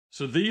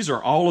So these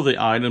are all of the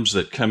items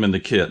that come in the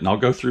kit, and I'll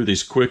go through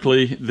these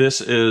quickly. This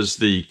is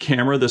the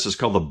camera. This is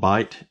called the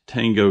Byte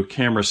Tango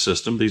camera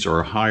system. These are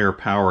a higher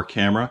power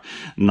camera,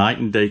 night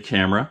and day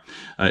camera.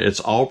 It's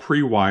all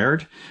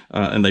pre-wired,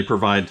 and they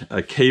provide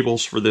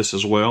cables for this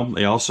as well.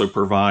 They also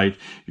provide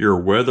your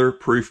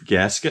weatherproof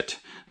gasket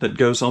that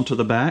goes onto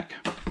the back.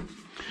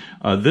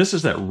 This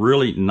is that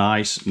really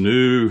nice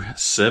new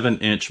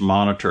 7-inch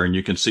monitor, and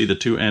you can see the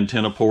 2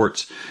 antenna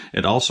ports.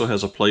 It also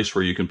has a place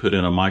where you can put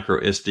in a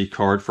micro SD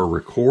card for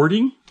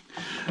recording.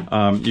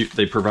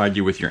 They provide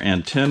you with your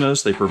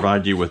antennas. They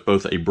provide you with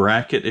both a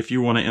bracket if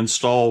you want to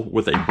install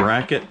with a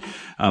bracket.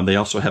 They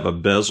also have a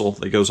bezel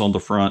that goes on the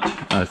front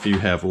if you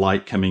have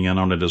light coming in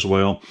on it as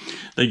well.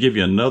 They give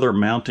you another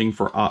mounting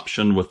for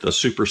option with the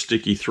super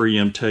sticky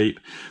 3M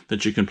tape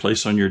that you can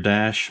place on your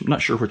dash. I'm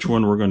not sure which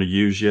one we're going to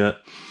use yet.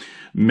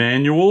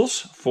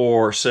 Manuals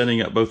for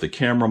setting up both the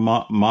camera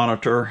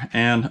monitor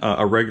and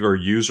a regular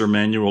user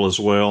manual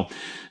as well.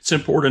 It's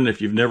important if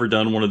you've never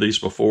done one of these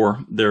before.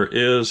 There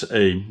is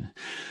a,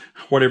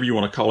 whatever you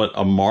want to call it,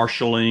 a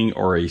marshalling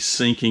or a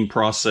syncing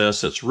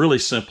process. It's really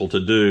simple to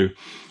do,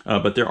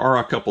 but there are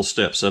a couple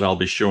steps that I'll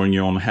be showing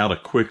you on how to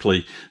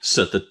quickly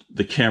set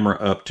the camera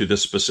up to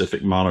this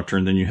specific monitor,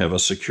 and then you have a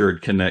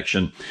secured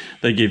connection.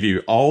 They give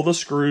you all the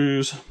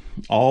screws,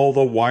 all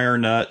the wire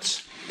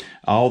nuts,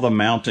 all the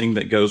mounting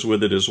that goes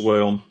with it as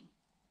well.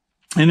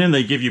 And then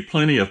they give you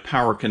plenty of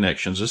power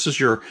connections. This is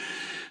your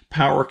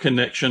power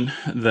connection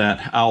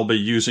that I'll be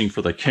using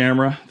for the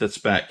camera that's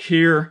back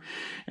here.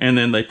 And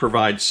then they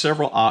provide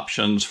several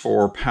options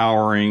for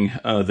powering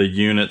the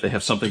unit. They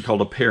have something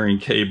called a pairing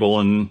cable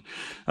and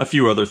a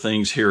few other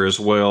things here as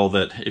well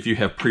that if you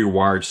have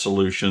pre-wired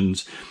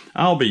solutions,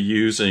 I'll be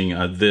using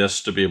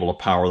this to be able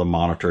to power the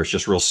monitor. It's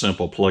just real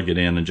simple. Plug it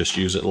in and just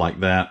use it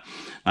like that.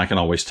 I can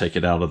always take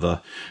it out of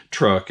the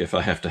truck if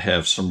I have to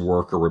have some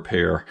work or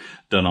repair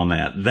done on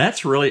that.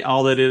 That's really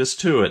all that is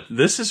to it.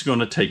 This is going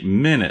to take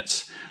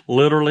minutes,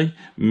 literally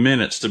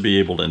minutes, to be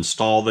able to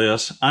install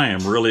this. I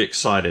am really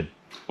excited.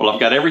 Well, I've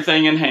got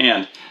everything in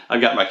hand.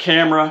 I've got my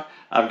camera.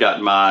 I've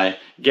got my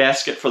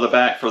gasket for the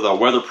back for the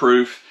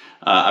weatherproof.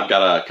 I've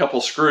got a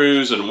couple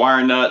screws and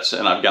wire nuts,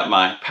 and I've got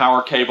my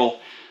power cable.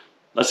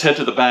 Let's head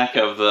to the back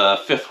of the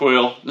fifth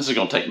wheel. This is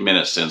going to take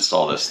minutes to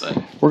install this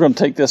thing. We're going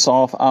to take this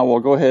off. I will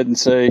go ahead and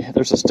say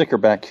there's a sticker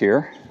back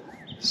here.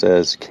 It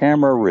says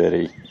camera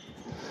ready.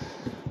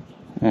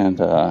 And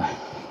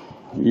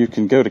you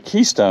can go to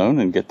Keystone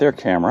and get their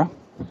camera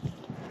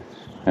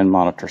and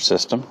monitor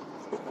system.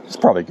 It's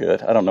probably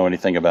good. I don't know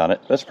anything about it,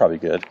 but it's probably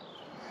good.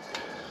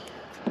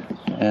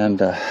 And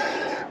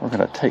we're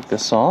going to take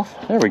this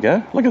off. There we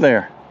go. Look at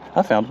there.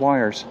 I found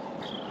wires.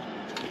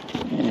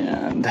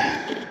 And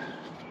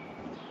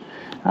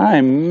I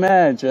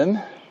imagine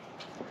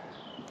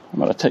I'm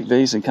going to take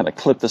these and kind of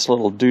clip this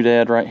little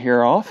doodad right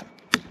here off.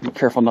 Be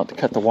careful not to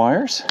cut the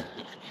wires.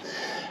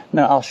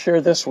 Now I'll share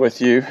this with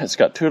you. It's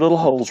got 2 little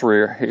holes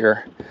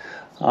here.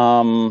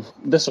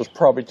 This was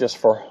probably just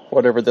for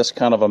whatever this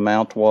kind of a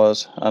mount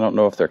was. I don't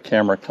know if their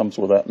camera comes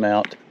with that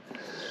mount.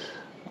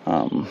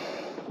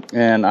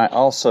 And I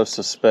also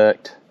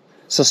suspect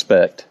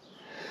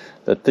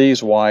that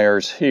these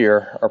wires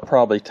here are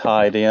probably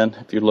tied in,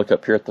 if you look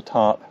up here at the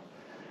top,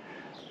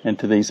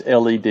 into these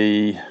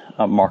LED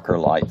marker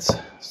lights.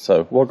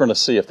 So we're going to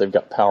see if they've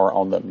got power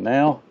on them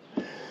now.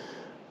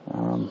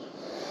 I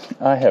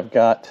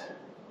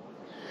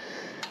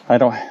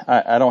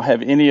don't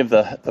have any of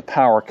the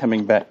power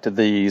coming back to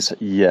these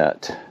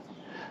yet.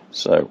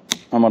 So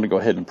I'm going to go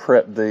ahead and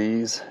prep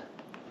these,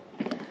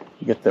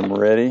 get them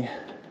ready.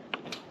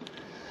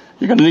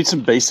 You're going to need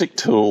some basic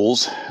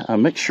tools.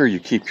 Make sure you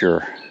keep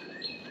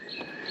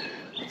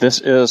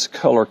this is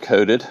color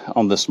coded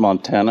on this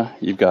Montana.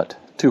 You've got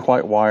 2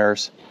 white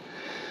wires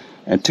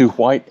and 2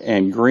 white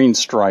and green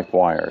stripe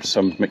wires.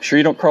 So make sure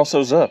you don't cross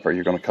those up or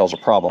you're going to cause a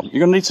problem. You're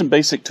going to need some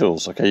basic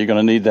tools, okay? You're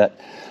going to need that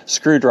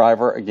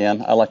screwdriver.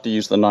 Again, I like to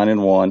use the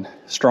 9-in-1.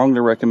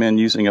 Strongly recommend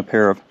using a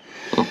pair of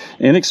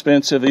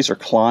inexpensive, these are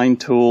Klein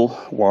tool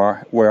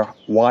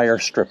wire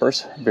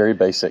strippers, very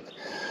basic.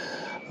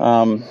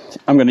 I'm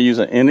going to use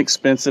an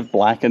inexpensive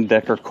Black &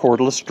 Decker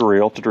cordless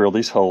drill to drill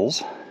these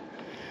holes.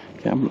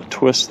 Okay, I'm going to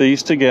twist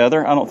these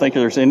together. I don't think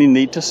there's any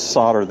need to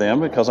solder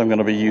them because I'm going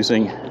to be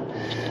using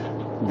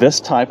this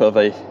type of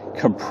a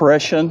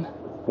compression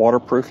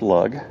waterproof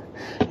lug,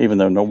 even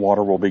though no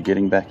water will be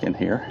getting back in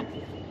here.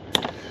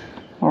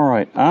 All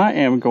right, I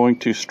am going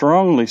to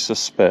strongly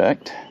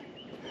suspect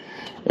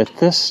at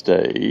this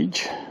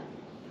stage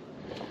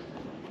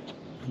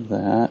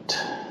that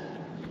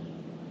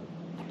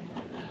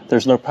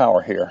there's no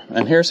power here.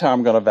 And here's how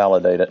I'm going to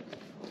validate it.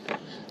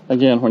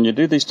 Again, when you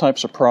do these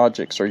types of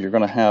projects or you're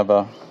going to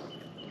have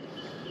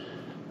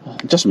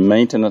just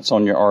maintenance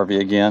on your RV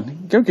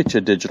again, go get you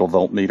a digital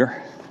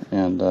voltmeter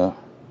and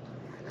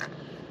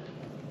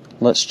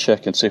let's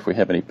check and see if we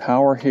have any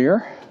power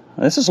here.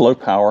 This is low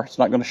power. It's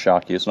not going to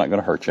shock you. It's not going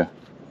to hurt you.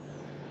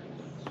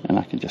 And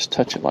I can just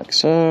touch it like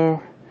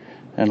so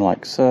and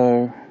like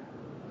so.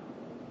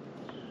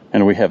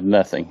 And we have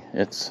nothing.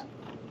 It's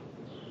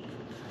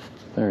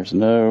There's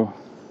no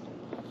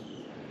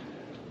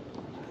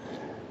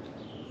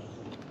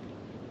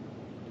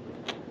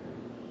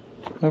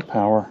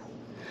power.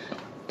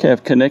 Okay,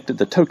 I've connected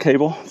the tow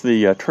cable,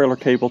 the trailer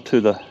cable,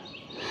 to the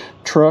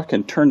truck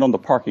and turned on the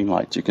parking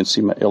lights. You can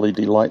see my LED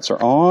lights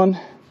are on.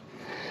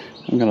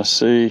 I'm going to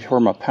see where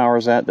my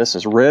power's at. This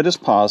is red is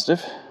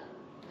positive.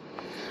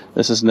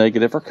 This is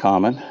negative or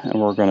common. And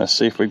we're going to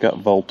see if we've got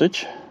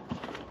voltage.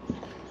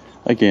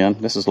 Again,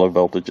 this is low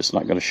voltage. It's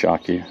not going to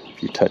shock you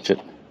if you touch it.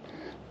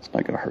 It's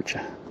not going to hurt you.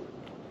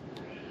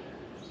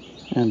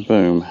 And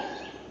boom.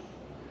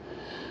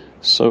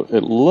 So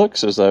it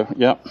looks as though,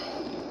 yep.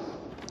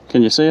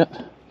 Can you see it?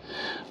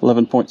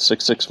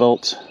 11.66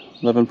 volts,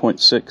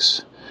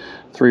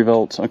 11.63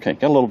 volts. Okay,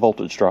 got a little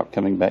voltage drop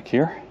coming back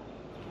here.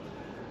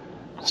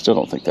 Still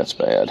don't think that's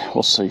bad.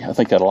 We'll see. I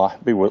think that'll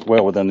be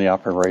well within the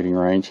operating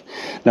range.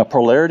 Now,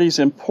 polarity is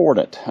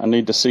important. I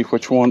need to see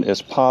which one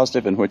is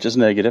positive and which is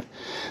negative.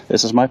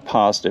 This is my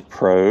positive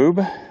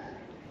probe.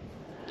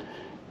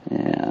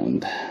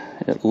 And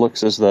it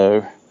looks as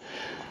though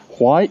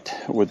white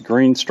with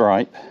green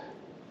stripe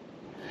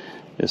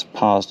is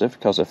positive,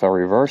 because if I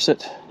reverse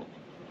it,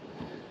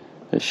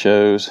 it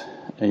shows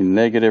a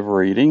negative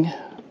reading,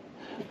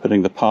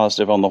 putting the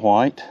positive on the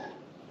white.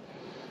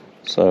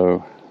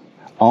 So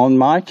on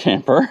my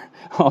camper,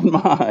 on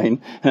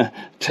mine,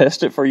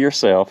 test it for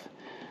yourself.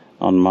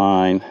 On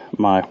mine,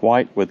 my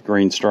white with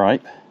green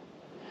stripe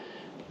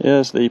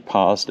is the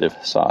positive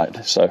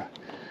side. So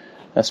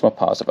that's my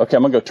positive. Okay,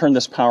 I'm going to go turn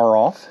this power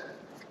off,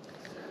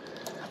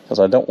 because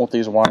I don't want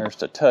these wires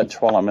to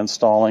touch while I'm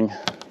installing,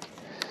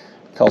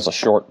 cause a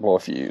short, blow a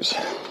fuse.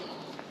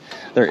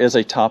 There is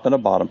a top and a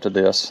bottom to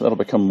this. That'll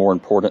become more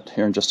important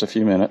here in just a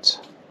few minutes.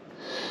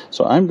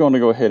 So I'm going to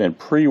go ahead and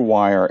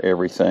pre-wire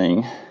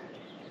everything,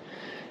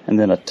 and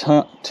then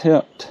attempt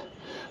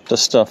to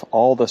stuff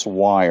all this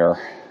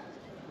wire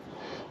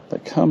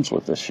that comes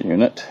with this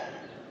unit.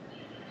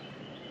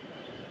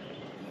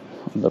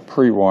 The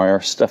pre-wire,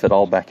 stuff it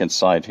all back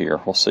inside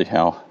here. We'll see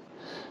how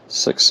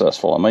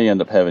successful. I may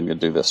end up having to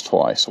do this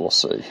twice. We'll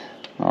see.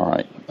 All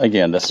right.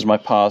 Again, this is my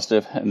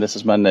positive and this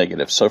is my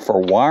negative. So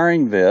for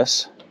wiring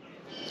this,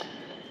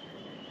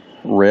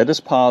 red is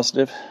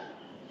positive,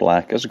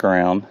 black is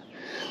ground,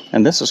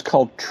 and this is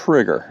called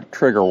trigger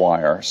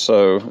wire.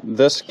 So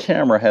this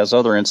camera has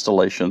other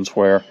installations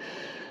where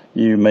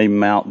you may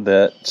mount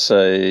that,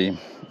 say,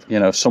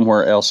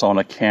 somewhere else on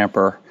a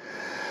camper,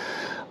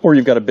 or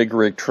you've got a big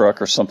rig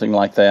truck or something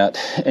like that,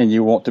 and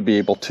you want to be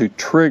able to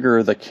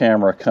trigger the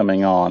camera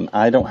coming on.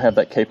 I don't have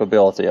that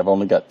capability. I've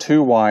only got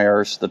 2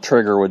 wires. The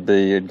trigger would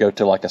be, it'd go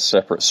to like a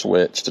separate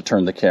switch to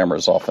turn the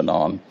cameras off and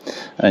on.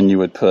 And you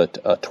would put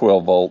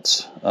 12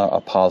 volts,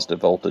 a positive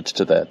voltage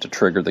to that to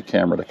trigger the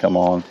camera to come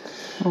on.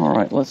 All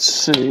right, let's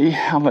see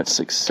how much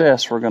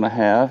success we're going to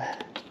have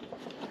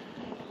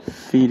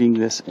feeding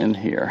this in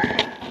here.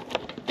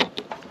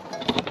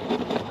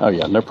 Oh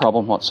yeah, no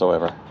problem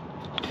whatsoever.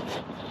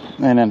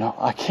 And then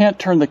I can't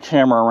turn the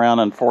camera around,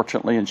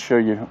 unfortunately, and show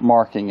you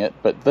marking it,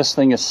 but this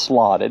thing is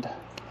slotted.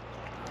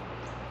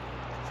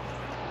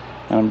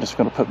 And I'm just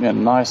going to put me a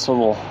nice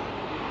little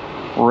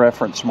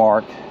reference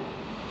mark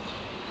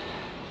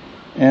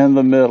in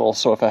the middle,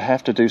 so if I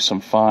have to do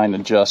some fine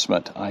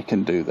adjustment, I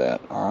can do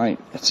that. All right,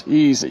 it's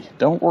easy.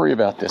 Don't worry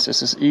about this.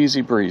 This is easy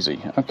breezy.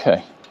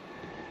 Okay,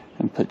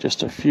 and put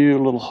just a few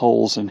little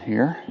holes in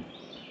here.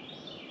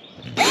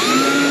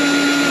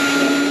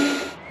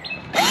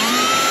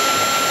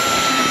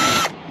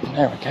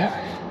 There we go.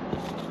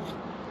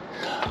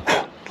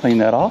 Clean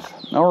that off.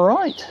 All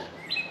right.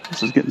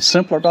 This is getting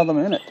simpler by the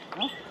minute.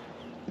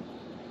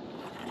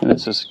 And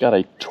this has got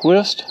a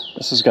twist.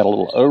 This has got a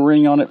little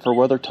O-ring on it for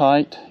weather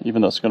tight,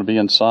 even though it's going to be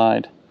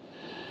inside.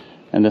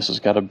 And this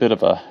has got a bit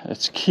of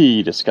it's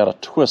keyed. It's got a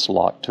twist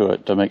lock to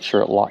it to make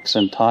sure it locks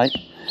in tight.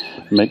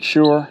 Make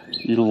sure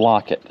you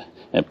lock it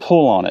and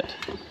pull on it.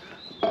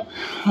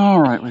 All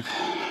right, we're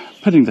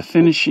putting the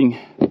finishing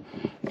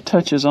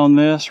touches on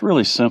this.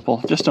 Really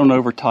simple. Just don't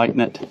over tighten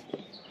it.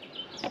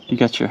 You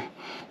got your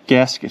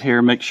gasket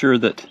here. Make sure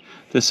that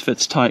this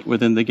fits tight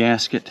within the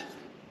gasket.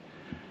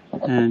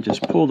 And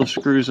just pull the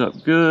screws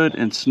up good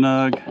and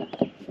snug.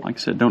 Like I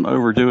said, don't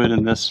overdo it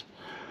in this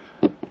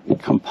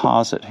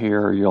composite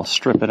here, or you'll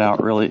strip it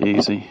out really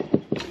easy.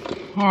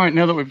 All right,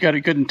 now that we've got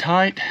it good and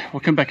tight, we'll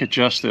come back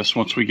adjust this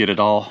once we get it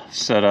all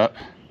set up.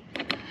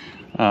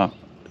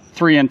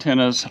 3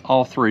 antennas,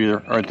 all 3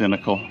 are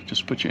identical.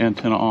 Just put your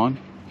antenna on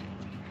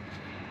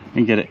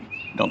and get it.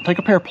 Don't take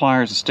a pair of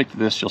pliers and stick to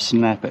this, you'll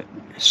snap it.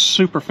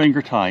 Super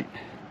finger tight.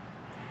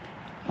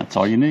 That's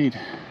all you need.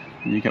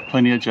 And you got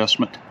plenty of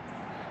adjustment.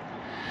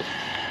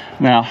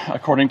 Now,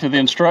 according to the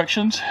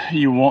instructions,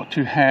 you want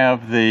to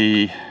have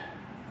the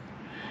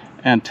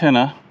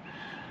antenna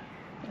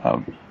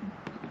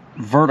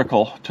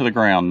vertical to the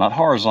ground, not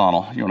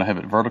horizontal. You want to have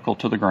it vertical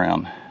to the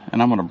ground.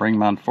 And I'm going to bring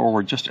mine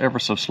forward just ever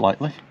so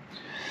slightly.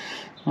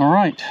 All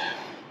right,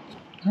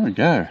 there we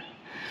go.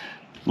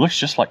 Looks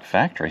just like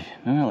factory.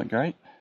 Doesn't that look great?